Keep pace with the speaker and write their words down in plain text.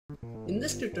In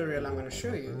this tutorial, I'm going to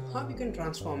show you how you can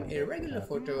transform a regular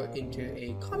photo into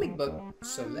a comic book.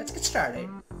 So let's get started.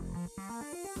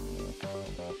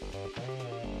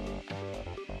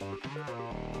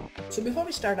 So before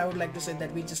we start, I would like to say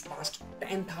that we just passed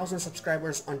 10,000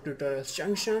 subscribers on Tutorials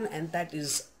Junction, and that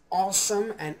is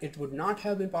awesome, and it would not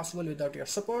have been possible without your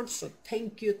support. So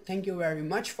thank you very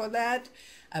much for that.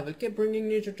 I will keep bringing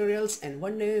new tutorials, and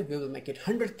one day we will make it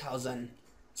 100,000.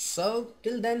 So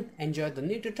till then, enjoy the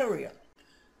new tutorial.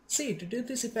 See, to do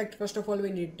this effect, first of all we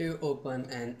need to open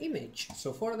an image.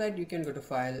 So for that you can go to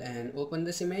file and open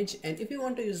this image, and if you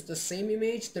want to use the same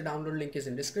image, the download link is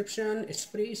in description. It's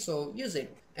free, so use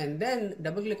it. And then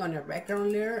double click on your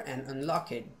background layer and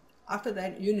unlock it. After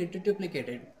that you need to duplicate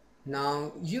it.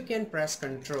 Now you can press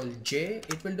Ctrl J,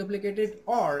 it will duplicate it,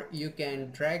 or you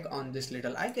can drag on this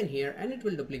little icon here and it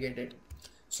will duplicate it.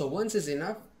 So once is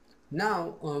enough.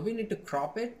 Now we need to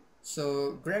crop it.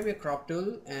 So grab your crop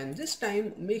tool, and this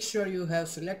time make sure you have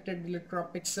selected the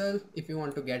crop pixel if you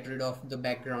want to get rid of the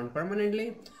background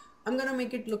permanently. I'm gonna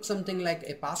make it look something like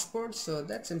a passport, so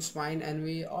that seems fine, and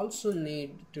we also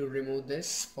need to remove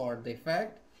this for the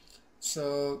effect.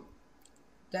 So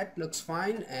that looks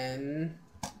fine, and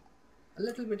a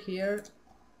little bit here,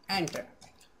 enter.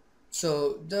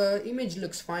 So the image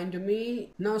looks fine to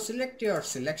me. Now select your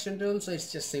selection tool, so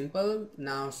it's just simple.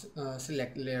 Now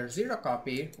select layer 0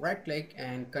 copy, right click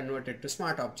and convert it to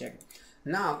smart object.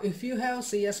 Now if you have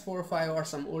CS45 or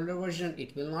some older version,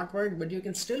 it will not work, but you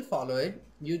can still follow it.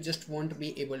 You just won't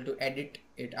be able to edit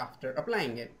it after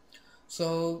applying it.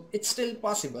 So it's still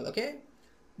possible, okay?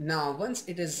 Now once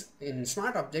it is in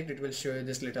smart object, it will show you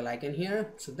this little icon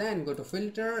here. So then go to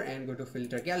filter and go to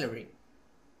filter gallery.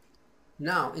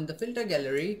 Now in the filter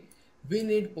gallery we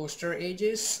need poster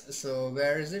edges, so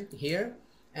where is it? Here.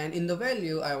 And in the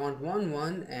value I want 1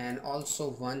 1 and also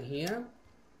 1 here,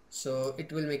 so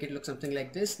it will make it look something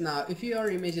like this. Now if your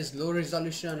image is low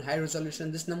resolution, high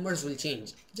resolution, these numbers will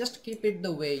change. Just keep it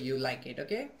the way you like it,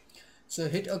 okay? So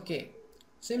hit OK.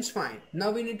 Seems fine. Now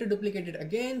we need to duplicate it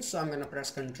again, so I'm gonna press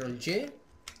Ctrl J,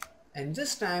 and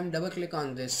this time double click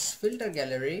on this filter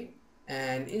gallery,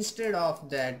 and instead of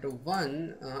that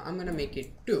 1 I'm gonna make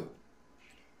it 0.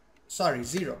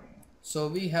 So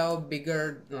we have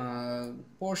bigger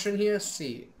portion here.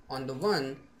 See, on the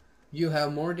 1 you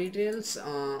have more details,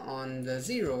 on the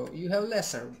 0 you have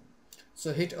lesser.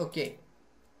 So hit OK.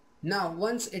 Now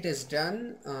once it is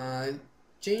done,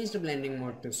 change the blending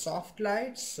mode to soft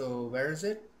light. So where is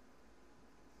it?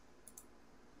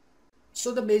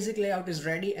 So the basic layout is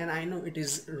ready, and I know it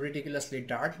is ridiculously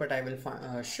dark, but I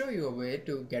will show you a way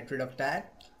to get rid of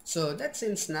that. So that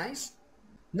seems nice.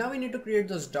 Now we need to create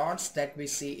those dots that we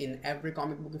see in every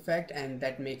comic book effect, and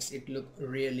that makes it look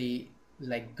really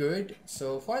like good.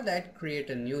 So for that, create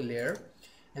a new layer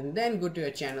and then go to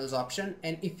your channels option,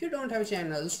 and if you don't have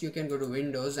channels you can go to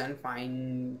Windows and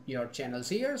find your channels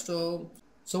here. So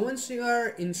once you are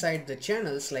inside the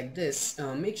channels like this,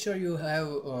 make sure you have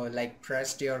like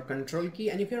pressed your control key,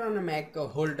 and if you're on a Mac,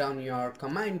 hold down your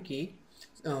command key.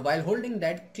 While holding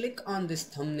that, click on this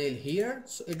thumbnail here,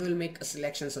 so it will make a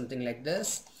selection something like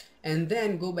this, and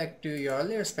then go back to your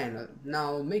layers panel.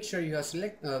 Now make sure you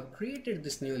have created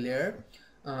this new layer,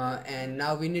 and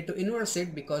now we need to inverse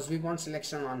it because we want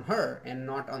selection on her and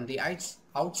not on the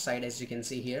outside, as you can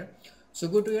see here. So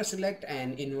go to your select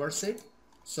and inverse it,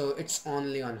 so it's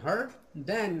only on her.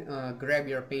 Then grab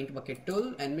your paint bucket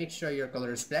tool and make sure your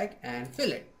color is black and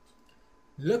fill it.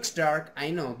 Looks dark,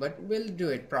 I know, but we'll do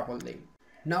it properly.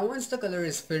 Now once the color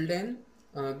is filled in,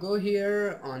 go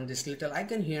here on this little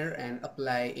icon here and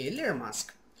apply a layer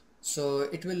mask. So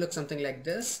it will look something like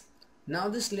this. Now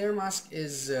this layer mask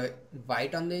is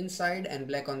white on the inside and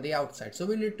black on the outside, so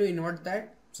we need to invert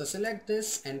that. So select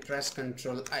this and press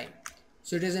Ctrl I,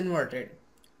 so it is inverted.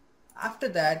 After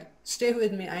that, stay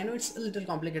with me, I know it's a little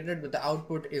complicated, but the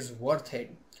output is worth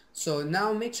it. So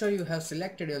now make sure you have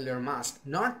selected your layer mask,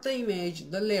 not the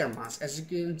image, the layer mask. As you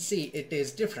can see, it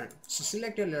is different. So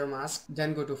select your layer mask,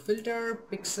 then go to filter,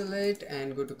 pixelate,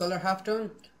 and go to color halftone.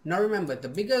 Now remember, the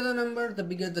bigger the number, the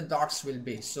bigger the dots will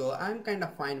be. So I'm kind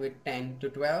of fine with 10 to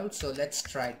 12, so let's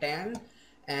try 10.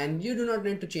 And you do not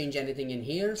need to change anything in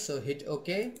here, so hit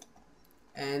OK.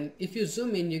 And if you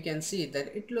zoom in, you can see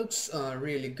that it looks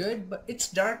really good, but it's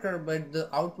darker, but the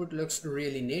output looks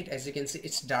really neat. As you can see,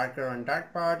 it's darker on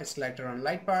dark part, it's lighter on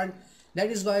light part.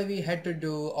 That is why we had to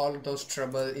do all those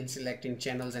trouble in selecting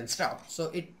channels and stuff. So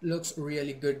it looks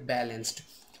really good balanced.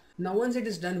 Now once it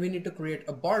is done, we need to create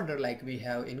a border like we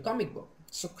have in comic book.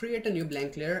 So create a new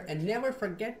blank layer, and never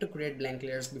forget to create blank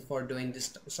layers before doing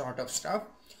this sort of stuff.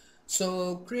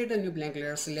 So create a new blank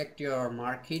layer, select your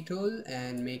marquee tool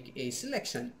and make a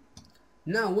selection.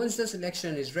 Now once the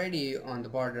selection is ready on the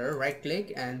border, right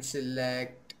click and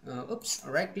select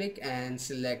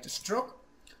stroke,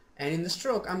 and in the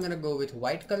stroke I'm gonna go with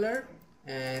white color,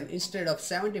 and instead of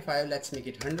 75 let's make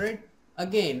it 100.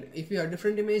 Again, if you have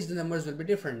different image the numbers will be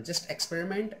different, just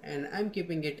experiment, and I'm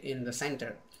keeping it in the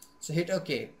center. So hit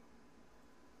OK.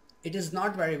 It is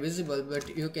not very visible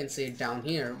but you can see it down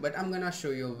here, but I'm gonna show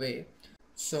you a way.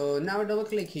 So now double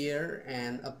click here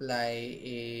and apply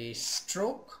a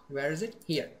stroke. Where is it?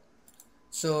 Here.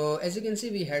 So as you can see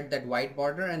we had that white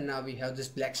border and now we have this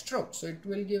black stroke, so it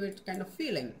will give it kind of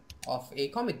feeling of a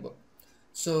comic book.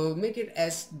 So make it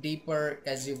as deeper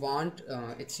as you want,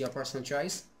 it's your personal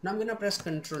choice. Now I'm gonna press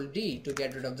Ctrl D to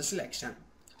get rid of the selection.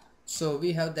 So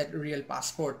we have that real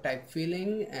passport type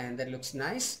feeling and that looks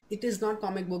nice. It is not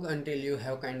comic book until you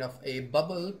have kind of a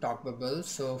bubble, talk bubble.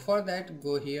 So for that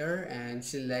go here and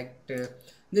select,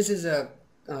 this is a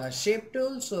shape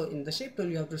tool. So in the shape tool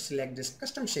you have to select this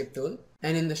custom shape tool,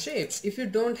 and in the shapes if you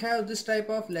don't have this type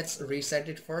of, let's reset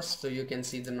it first so you can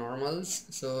see the normals.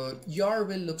 So your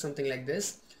will look something like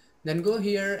this. Then go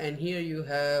here and here you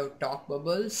have talk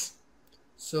bubbles.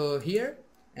 So here,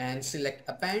 and select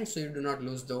append so you do not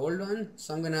lose the old one.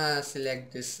 So I'm gonna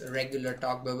select this regular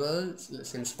talk bubble,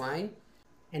 seems fine,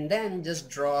 and then just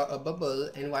draw a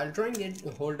bubble, and while drawing it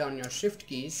hold down your shift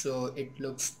key so it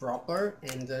looks proper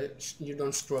and you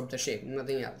don't screw up the shape,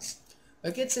 nothing else.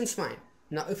 Okay, it seems fine.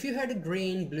 Now if you had a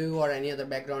green, blue or any other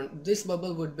background, this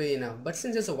bubble would be enough, but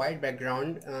since it's a white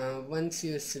background, once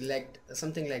you select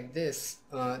something like this,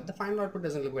 the final output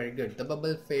doesn't look very good. The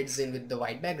bubble fades in with the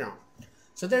white background.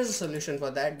 So there's a solution for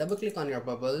that. Double click on your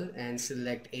bubble and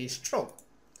select a stroke.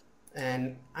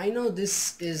 And I know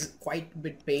this is quite a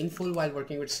bit painful while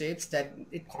working with shapes, that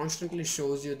it constantly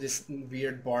shows you this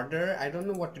weird border. I don't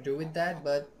know what to do with that,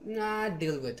 but nah,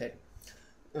 deal with it.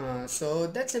 So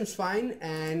that seems fine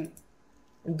and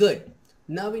good.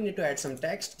 Now we need to add some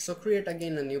text. So create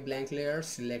again a new blank layer,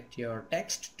 select your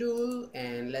text tool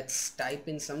and let's type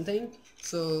in something.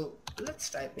 So let's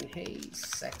type in hey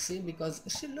sexy, because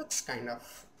she looks kind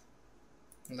of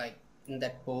like in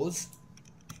that pose.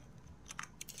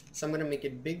 So I'm gonna make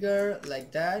it bigger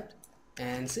like that,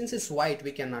 and since it's white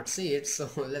we cannot see it, so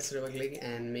let's double click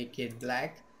and make it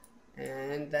black,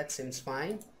 and that seems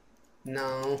fine.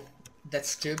 Now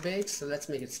that's too big, so let's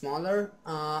make it smaller.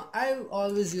 I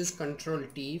always use Control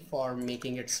T for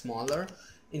making it smaller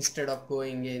instead of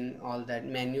going in all that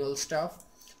manual stuff.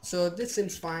 So this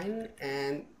seems fine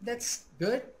and that's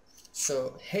good.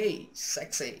 So hey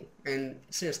sexy, and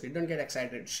seriously don't get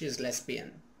excited, she's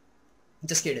lesbian.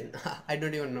 Just kidding. I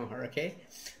don't even know her, okay?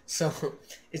 So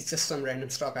it's just some random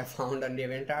stock I found on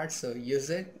DeviantArt, so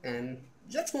use it, and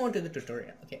let's move on to the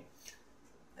tutorial, okay?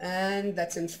 And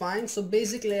that seems fine. So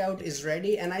basic layout is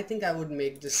ready, and I think I would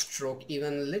make this stroke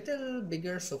even a little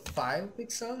bigger, so 5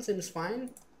 pixels seems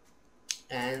fine.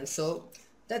 And so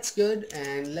that's good,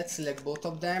 and let's select both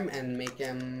of them and make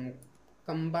them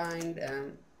combined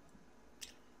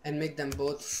and make them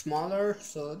both smaller.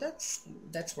 So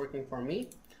that's working for me.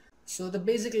 So the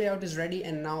basic layout is ready,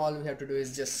 and now all we have to do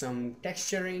is just some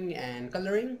texturing and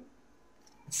coloring.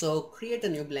 So create a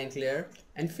new blank layer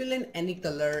and fill in any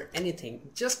color,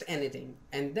 anything, just anything,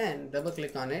 and then double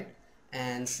click on it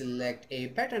and select a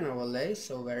pattern overlay.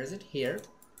 So where is it? Here.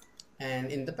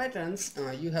 And in the patterns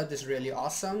you have this really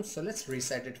awesome, so let's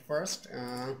reset it first.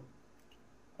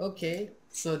 Okay,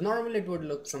 so normally it would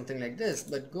look something like this,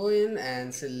 but go in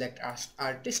and select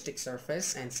artistic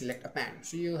surface and select append,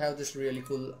 so you have this really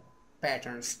cool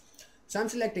patterns. So I'm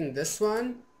selecting this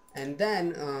one, and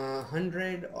then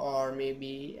 100 or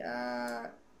maybe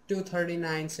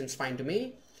 239 seems fine to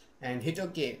me, and hit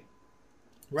OK.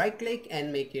 Right click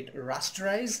and make it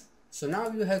rasterize. So now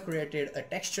you have created a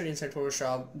texture inside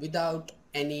Photoshop without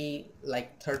any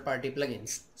like third-party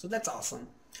plugins, so that's awesome.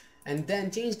 And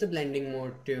then change the blending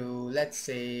mode to, let's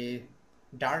say,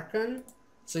 darken,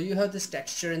 so you have this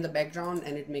texture in the background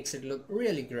and it makes it look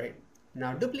really great.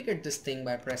 Now duplicate this thing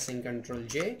by pressing Ctrl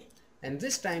J, and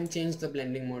this time change the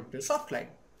blending mode to soft light.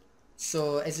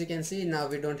 So as you can see, now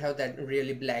we don't have that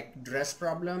really black dress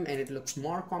problem, and it looks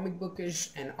more comic bookish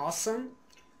and awesome.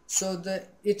 So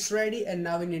it's ready, and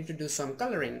now we need to do some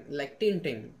coloring like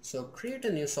tinting. So create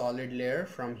a new solid layer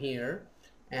from here,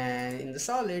 and in the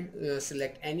solid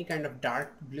select any kind of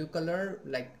dark blue color,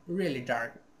 like really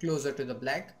dark, closer to the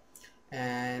black,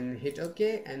 and hit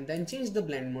OK, and then change the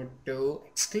blend mode to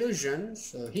exclusion,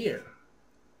 so here.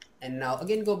 And now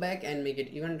again go back and make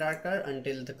it even darker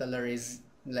until the color is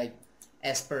like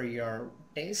as per your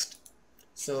taste.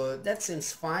 So that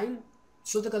seems fine.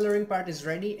 So the coloring part is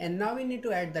ready, and now we need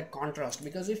to add that contrast,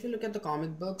 because if you look at the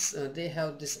comic books, they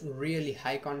have this really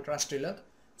high contrasty look.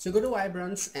 So go to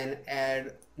vibrance and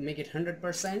make it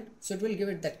 100%, so it will give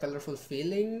it that colorful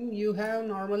feeling you have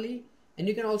normally. And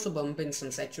you can also bump in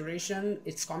some saturation.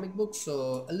 It's comic book,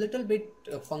 so a little bit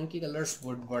funky colors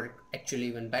would work actually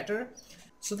even better.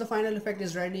 So the final effect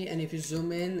is ready, and if you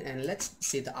zoom in and let's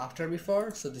see the after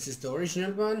before. So this is the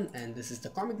original one and this is the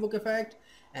comic book effect,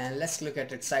 and let's look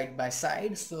at it side by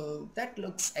side. So that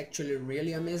looks actually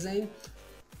really amazing.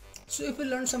 So if you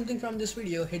learned something from this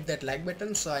video, hit that like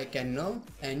button so I can know,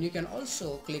 and you can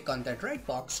also click on that right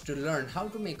box to learn how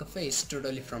to make a face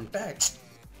totally from text,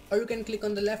 or you can click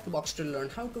on the left box to learn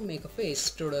how to make a face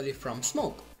totally from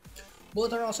smoke.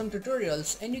 Both are awesome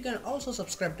tutorials, and you can also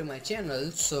subscribe to my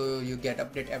channel so you get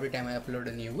update every time I upload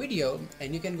a new video,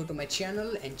 and you can go to my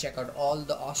channel and check out all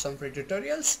the awesome free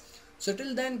tutorials. So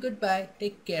till then, goodbye,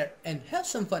 take care and have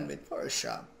some fun with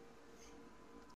Photoshop.